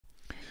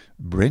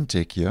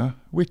BrenTech here,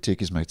 where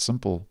tech is made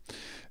simple.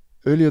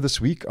 Earlier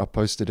this week, I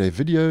posted a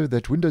video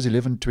that Windows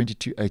 11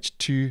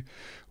 22H2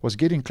 was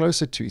getting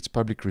closer to its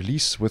public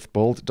release with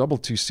build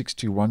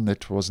 22621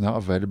 that was now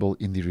available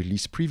in the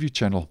release preview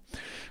channel.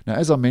 Now,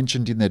 as I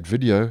mentioned in that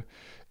video,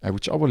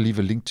 which I will leave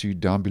a link to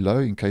down below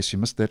in case you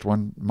missed that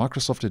one,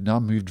 Microsoft had now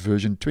moved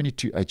version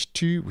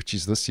 22H2, which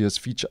is this year's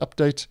feature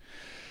update,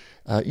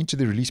 into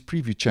the release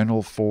preview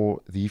channel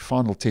for the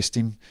final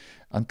testing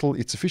until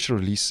its official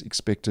release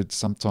expected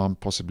sometime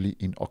possibly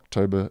in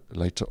October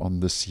later on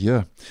this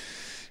year.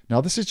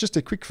 Now, this is just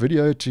a quick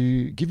video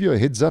to give you a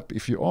heads up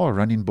if you are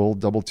running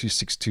build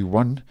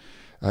 22621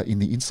 in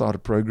the Insider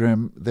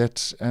program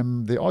that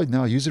there are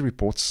now user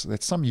reports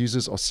that some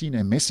users are seeing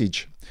a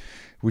message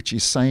which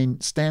is saying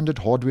standard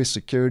hardware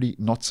security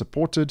not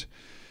supported.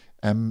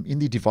 In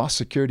the device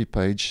security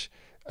page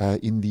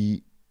in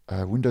the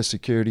Windows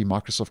Security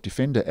Microsoft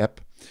Defender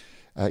app,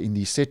 in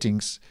the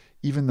settings,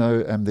 even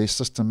though their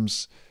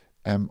systems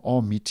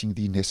are meeting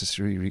the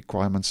necessary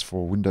requirements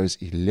for Windows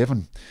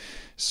 11.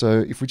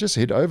 So if we just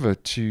head over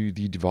to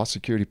the device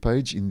security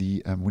page in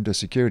the Windows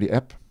Security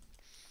app,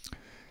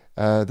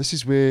 this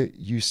is where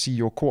you see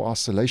your core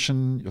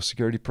isolation, your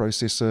security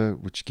processor,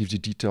 which gives you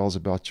details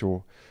about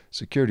your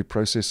security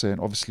processor,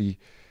 and obviously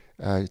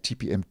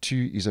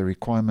TPM2 is a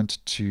requirement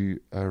to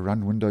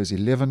run Windows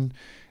 11,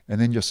 and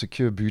then your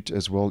secure boot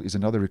as well is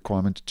another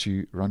requirement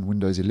to run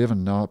Windows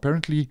 11. Now,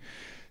 apparently,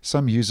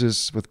 some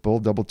users with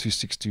build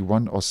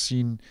 22621 are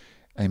seeing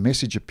a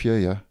message appear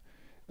here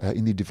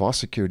in the device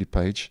security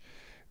page,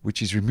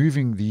 which is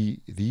removing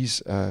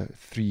these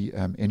three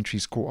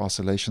entries: core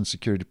isolation,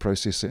 security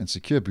processor, and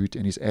secure boot,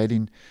 and is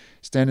adding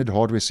standard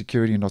hardware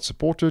security not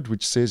supported,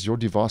 which says your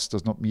device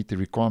does not meet the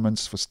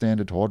requirements for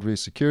standard hardware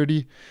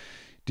security.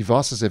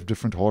 Devices have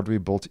different hardware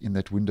built in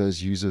that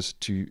Windows uses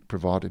to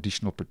provide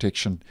additional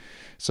protection.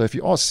 So if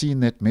you are seeing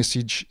that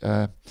message,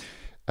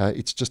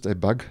 it's just a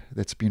bug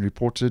that's been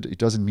reported. It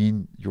doesn't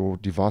mean your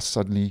device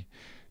suddenly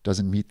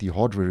doesn't meet the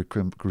hardware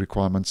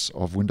requirements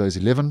of Windows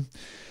 11.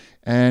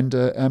 And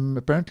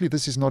apparently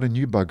this is not a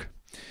new bug.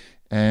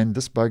 And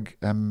this bug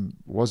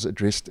was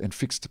addressed and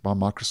fixed by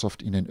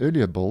Microsoft in an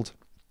earlier build,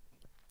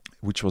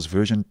 which was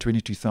version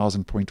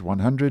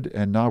 22,100.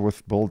 And now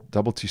with build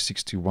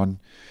 22621,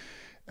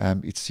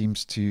 it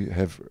seems to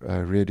have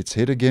reared its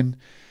head again.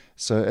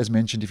 So as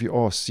mentioned, if you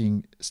are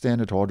seeing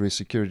standard hardware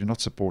security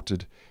not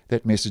supported,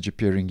 that message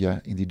appearing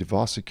here in the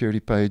device security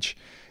page,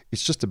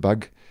 it's just a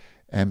bug.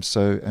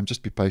 So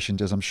just be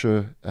patient, as I'm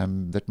sure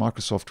that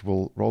Microsoft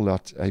will roll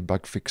out a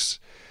bug fix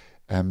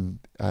in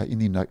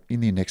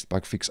the next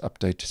bug fix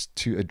update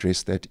to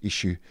address that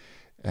issue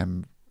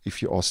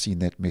if you are seeing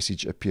that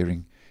message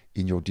appearing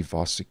in your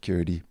device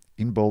security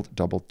in build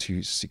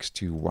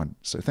 22621.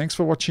 So thanks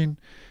for watching,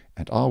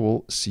 and I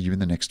will see you in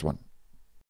the next one.